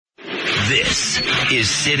This is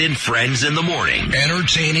Sid and Friends in the Morning.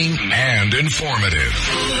 Entertaining and informative.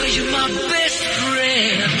 Oh, you're my best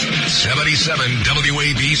friend. 77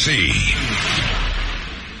 WABC.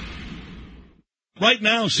 Right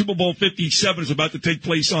now, Super Bowl 57 is about to take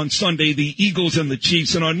place on Sunday, the Eagles and the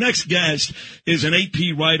Chiefs. And our next guest is an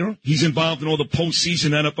AP writer. He's involved in all the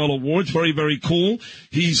postseason NFL awards. Very, very cool.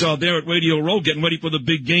 He's there at Radio Row getting ready for the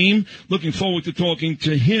big game. Looking forward to talking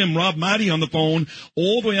to him. Rob Maaddi on the phone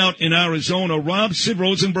all the way out in Arizona. Rob, Sid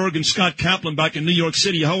Rosenberg, and Scott Kaplan back in New York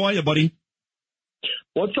City. How are you, buddy?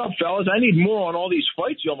 What's up, fellas? I need more on all these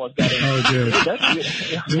fights you almost got in. Oh,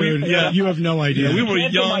 dude. You have no idea. Yeah, we were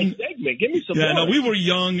young. My segment. Give me some more. No, we were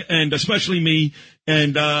young, and especially me,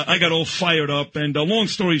 and I got all fired up. And long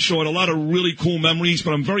story short, a lot of really cool memories,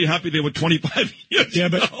 but I'm very happy they were 25 years ago.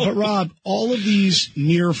 But Rob, all of these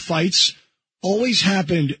near fights always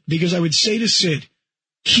happened because I would say to Sid,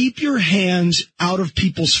 keep your hands out of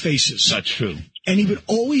people's faces. That's true. And he would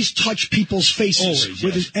always touch people's faces. Always,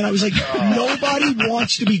 with his, and I was like, nobody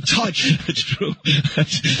wants to be touched That's true.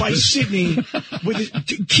 by Sidney.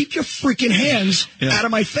 Keep your freaking hands out of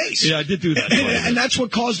my face. Yeah, I did do that. And that's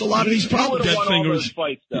what caused a lot of these problems. I would have won all those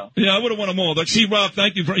fights, though. Yeah, I would have won them all. See, Rob,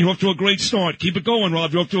 thank you. You're off to a great start. Keep it going,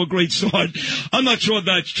 Rob. You're off to a great start. I'm not sure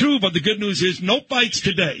that's true, but the good news is no fights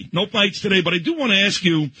today. No fights today. But I do want to ask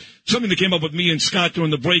you something that came up with me and Scott during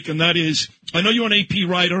the break, and that is, I know you're an AP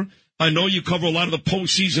writer. I know you cover a lot of the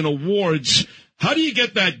postseason awards. How do you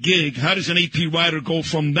get that gig? How does an AP writer go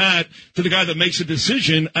from that to the guy that makes a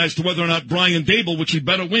decision as to whether or not Brian Daboll, which he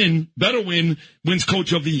better win, wins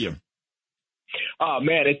Coach of the Year? Oh,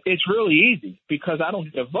 man, it's really easy because I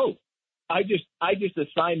don't get a vote. I just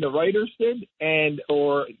assign the writers, Sid,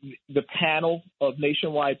 or the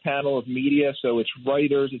nationwide panel of media. So it's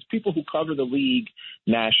writers, it's people who cover the league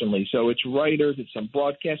nationally. So it's writers, it's some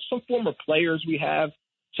broadcasts, some former players we have.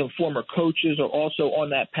 Some former coaches are also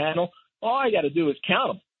on that panel. All I got to do is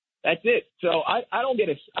count them. That's it. So I don't get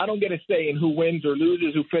a say in who wins or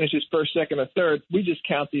loses, who finishes first, second, or third. We just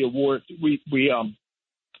count the awards.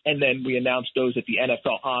 And then we announce those at the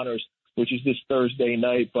NFL Honors, which is this Thursday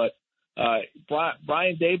night. But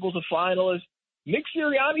Brian Daboll's a finalist. Nick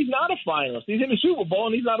Sirianni's not a finalist. He's in the Super Bowl,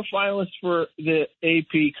 and he's not a finalist for the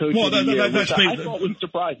AP Coach of the Year, which I thought was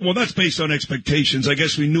surprising. Well, that's based on expectations. I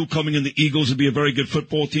guess we knew coming in the Eagles would be a very good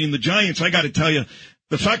football team. The Giants, I got to tell you,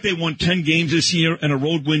 the fact they won 10 games this year and a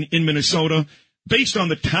road win in Minnesota, based on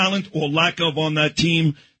the talent or lack of on that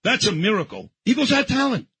team, that's a miracle. Eagles had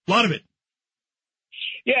talent, a lot of it.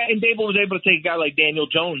 Yeah, and Daboll was able to take a guy like Daniel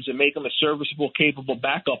Jones and make him a serviceable, capable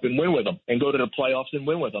backup and win with him and go to the playoffs and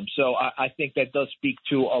win with him. So I think that does speak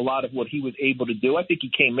to a lot of what he was able to do. I think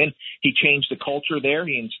he came in, he changed the culture there.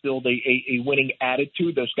 He instilled a winning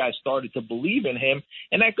attitude. Those guys started to believe in him,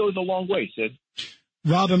 and that goes a long way, Sid.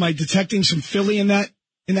 Rob, am I detecting some Philly in that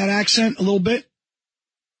accent a little bit?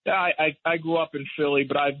 I grew up in Philly,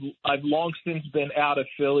 but I've long since been out of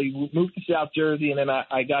Philly. Moved to South Jersey, and then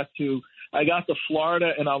I got to Florida,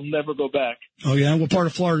 and I'll never go back. Oh, yeah? What part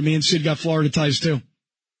of Florida? Me and Sid got Florida ties, too.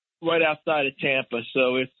 Right outside of Tampa.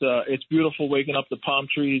 So it's beautiful waking up to palm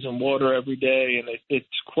trees and water every day, and it's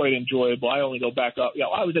quite enjoyable. I only go back up.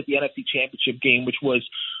 I was at the NFC Championship game, which was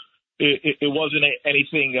it wasn't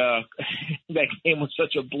anything. That game was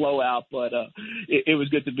such a blowout, but it was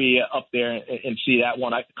good to be up there and see that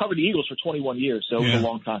one. I covered the Eagles for 21 years, so it was a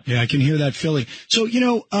long time. Yeah, I can hear that, Philly. So,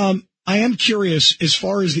 I am curious, as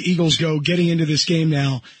far as the Eagles go, getting into this game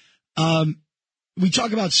now. We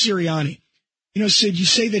talk about Sirianni. Sid, you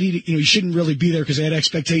say that he shouldn't really be there because they had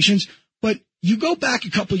expectations. But you go back a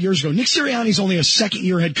couple of years ago. Nick Sirianni's only a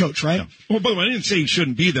second-year head coach, right? Yeah. Well, by the way, I didn't say he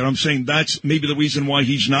shouldn't be there. I'm saying that's maybe the reason why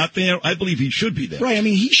he's not there. I believe he should be there. Right. I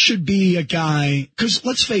mean, he should be a guy because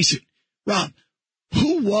let's face it, Rob.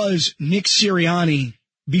 Who was Nick Sirianni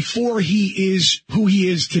before he is who he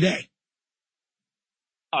is today?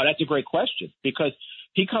 Oh, that's a great question because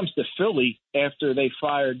he comes to Philly after they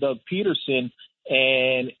fired Doug Peterson,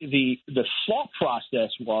 and the thought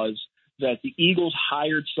process was that the Eagles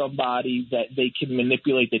hired somebody that they can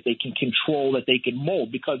manipulate, that they can control, that they can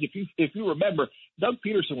mold. Because if you remember, Doug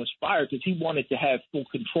Peterson was fired because he wanted to have full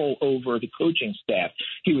control over the coaching staff.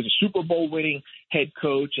 He was a Super Bowl winning head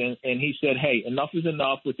coach, and he said, hey, enough is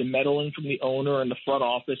enough with the meddling from the owner and the front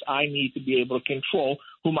office. I need to be able to control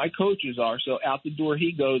who my coaches are. So out the door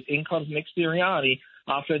he goes. In comes Nick Sirianni,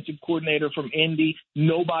 offensive coordinator from Indy.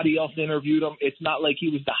 Nobody else interviewed him. It's not like he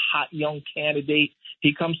was the hot young candidate.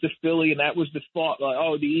 He comes to Philly, and that was the thought, like,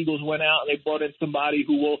 oh, the Eagles went out and they brought in somebody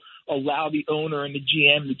who will allow the owner and the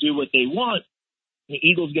GM to do what they want. The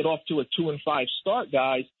Eagles get off to a 2-5 start,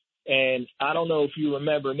 guys, And I don't know if you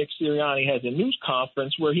remember, Nick Sirianni has a news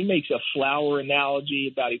conference where he makes a flower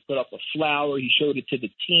analogy about he put up a flower. He showed it to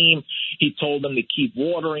the team. He told them to keep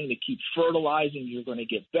watering, to keep fertilizing. You're going to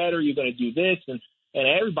get better. You're going to do this. And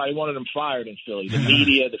everybody wanted him fired in Philly. The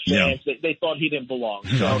media, the fans, they thought he didn't belong.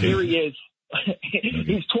 So here he is.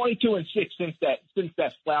 He's 22-6 since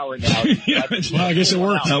that flower analogy. Well, I guess it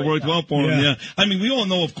worked. That worked well for him, yeah. I mean, we all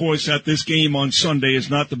know, of course, that this game on Sunday is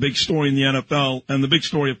not the big story in the NFL. And the big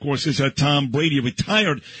story, of course, is that Tom Brady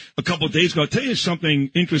retired a couple of days ago. I'll tell you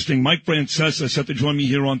something interesting. Mike Francesa set to join me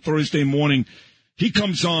here on Thursday morning. He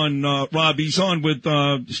comes on, Rob, he's on with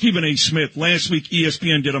Stephen A. Smith. Last week,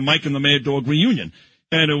 ESPN did a Mike and the Mad Dog reunion.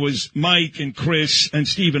 And it was Mike and Chris and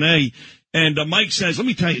Stephen A. And Mike says, let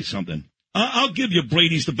me tell you something. I'll give you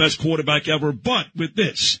Brady's the best quarterback ever, but with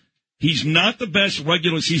this, he's not the best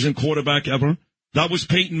regular season quarterback ever. That was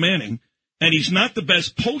Peyton Manning. And he's not the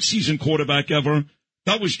best postseason quarterback ever.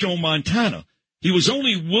 That was Joe Montana. He was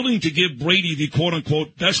only willing to give Brady the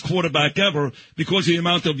quote-unquote best quarterback ever because of the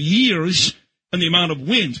amount of years and the amount of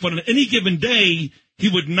wins. But on any given day, he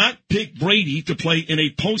would not pick Brady to play in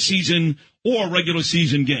a postseason or regular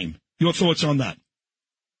season game. Your thoughts on that?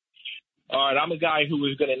 All right, I'm a guy who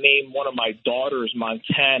was going to name one of my daughters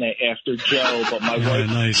Montana after Joe, but my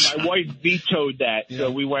wife vetoed that, so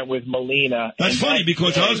we went with Melina. That's funny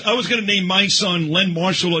because I was going to name my son Len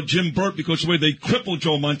Marshall or Jim Burt because of the way they crippled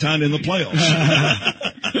Joe Montana in the playoffs.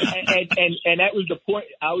 and that was the point.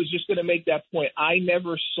 I was just going to make that point. I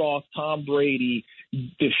never saw Tom Brady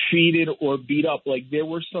defeated or beat up. Like, there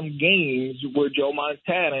were some games where Joe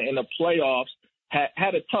Montana in the playoffs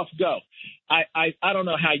had a tough go. I don't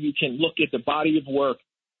know how you can look at the body of work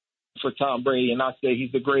for Tom Brady and not say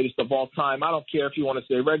he's the greatest of all time. I don't care if you want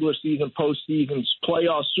to say regular season, postseason,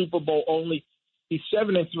 playoffs, Super Bowl only. He's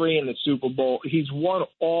 7-3 in the Super Bowl. He's won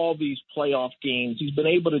all these playoff games. He's been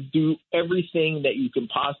able to do everything that you can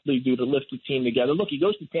possibly do to lift the team together. Look, he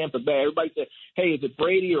goes to Tampa Bay. Everybody said, hey, is it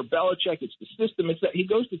Brady or Belichick? It's the system. It's that he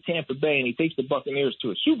goes to Tampa Bay and he takes the Buccaneers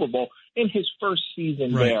to a Super Bowl in his first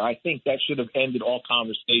season there. I think that should have ended all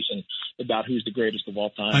conversation about who's the greatest of all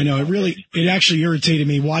time. I know. It actually irritated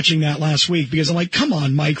me watching that last week because I'm like, come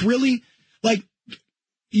on, Mike, really? Like,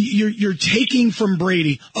 you're taking from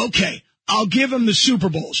Brady. Okay. I'll give him the Super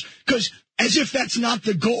Bowls because as if that's not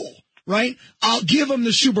the goal, right? I'll give him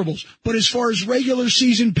the Super Bowls. But as far as regular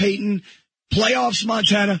season, Peyton, playoffs,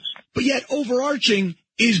 Montana, but yet overarching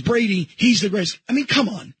is Brady. He's the greatest. I mean, come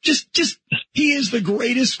on. Just he is the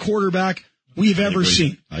greatest quarterback we've ever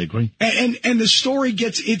seen. I agree. And the story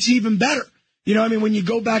it's even better. You know, I mean, when you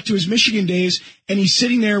go back to his Michigan days and he's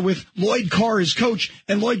sitting there with Lloyd Carr, his coach,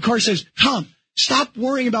 and Lloyd Carr says, Tom, stop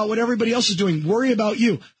worrying about what everybody else is doing. Worry about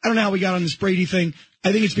you. I don't know how we got on this Brady thing.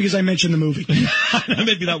 I think it's because I mentioned the movie.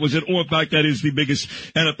 Maybe that was it. Or, in fact, that is the biggest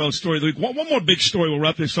NFL story of the week. One more big story, we'll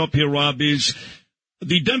wrap this up here, Rob, is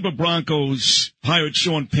the Denver Broncos hired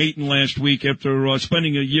Sean Payton last week after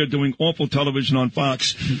spending a year doing awful television on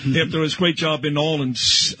Fox. After his great job in New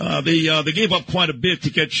Orleans, they gave up quite a bit to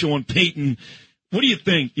get Sean Payton. What do you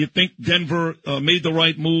think? You think Denver made the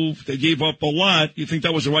right move? They gave up a lot. You think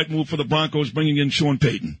that was the right move for the Broncos, bringing in Sean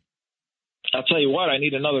Payton? I'll tell you what, I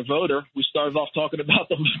need another voter. We started off talking about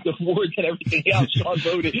the awards and everything else. Sean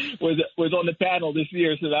voted was on the panel this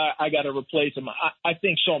year, so I got to replace him. I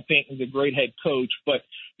think Sean Payton's a great head coach, but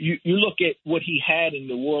you look at what he had in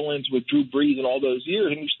New Orleans with Drew Brees and all those years,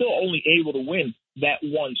 and he was still only able to win that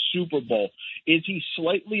one Super Bowl. Is he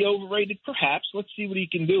slightly overrated? Perhaps. Let's see what he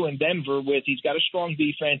can do in Denver he's got a strong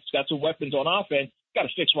defense, he's got some weapons on offense, got to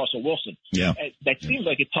fix Russell Wilson. Yeah. That seems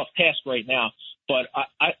like a tough task right now, but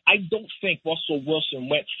I don't think Russell Wilson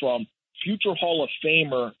went from future Hall of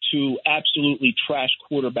Famer to absolutely trash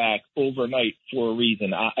quarterback overnight for a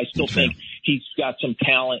reason. I still think he's got some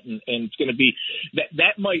talent, and it's going to be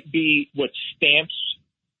that might be what stamps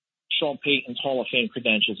Sean Payton's Hall of Fame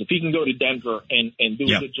credentials. If he can go to Denver and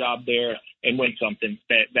do a good job there and win something,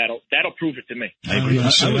 that'll prove it to me. I agree. I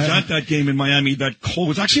was at that game in Miami. It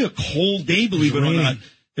was actually a cold day, believe it or not.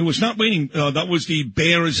 It was not raining. That was the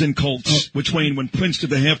Bears and Colts, which rained when Prince did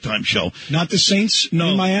the halftime show. Not the Saints in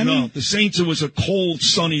Miami? No, the Saints, it was a cold,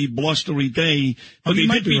 sunny, blustery day. But they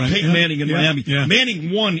did beat Peyton Manning in Miami. Yeah.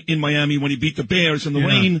 Manning won in Miami when he beat the Bears. In the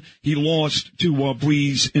rain, he lost to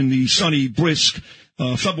Breeze in the sunny, brisk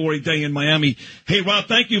February day in Miami. Hey, Rob,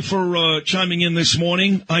 thank you for chiming in this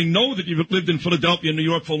morning. I know that you've lived in Philadelphia and New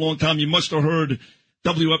York for a long time. You must have heard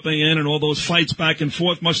WFAN and all those fights back and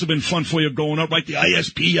forth. Must have been fun for you growing up, right? The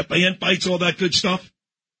ISP, FAN fights, all that good stuff.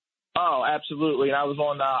 Oh, absolutely. And I was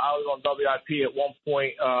on WIP at one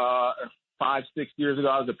point. 5-6 years ago.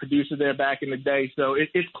 I was a producer there back in the day. So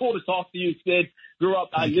it's cool to talk to you, Sid. Grew up,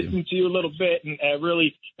 I listened to you a little bit and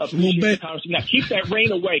really appreciate the conversation. Now, keep that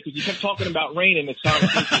rain away because you kept talking about rain in this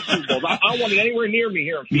conversation. Super Bowl. I don't want it anywhere near me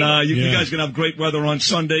here in Phoenix. Nah, you guys are going to have great weather on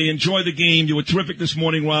Sunday. Enjoy the game. You were terrific this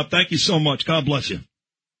morning, Rob. Thank you so much. God bless you.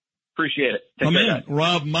 Appreciate it. Take My care, man, guys.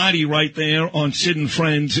 Rob Mighty right there on Sid and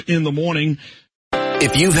Friends in the morning.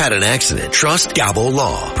 If you've had an accident, trust Gabo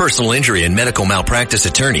Law. Personal injury and medical malpractice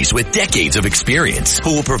attorneys with decades of experience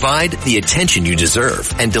who will provide the attention you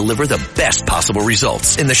deserve and deliver the best possible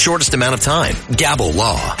results in the shortest amount of time. Gabo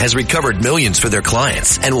Law has recovered millions for their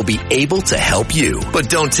clients and will be able to help you. But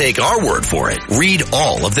don't take our word for it. Read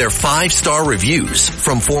all of their 5-star reviews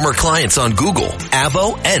from former clients on Google,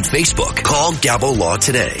 Avo, and Facebook. Call Gabo Law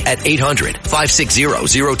today at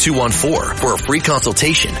 800-560-0214 for a free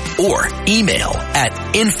consultation or email at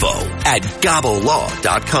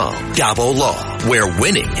info@gabolaw.com. Gabo Law, where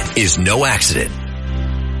winning is no accident.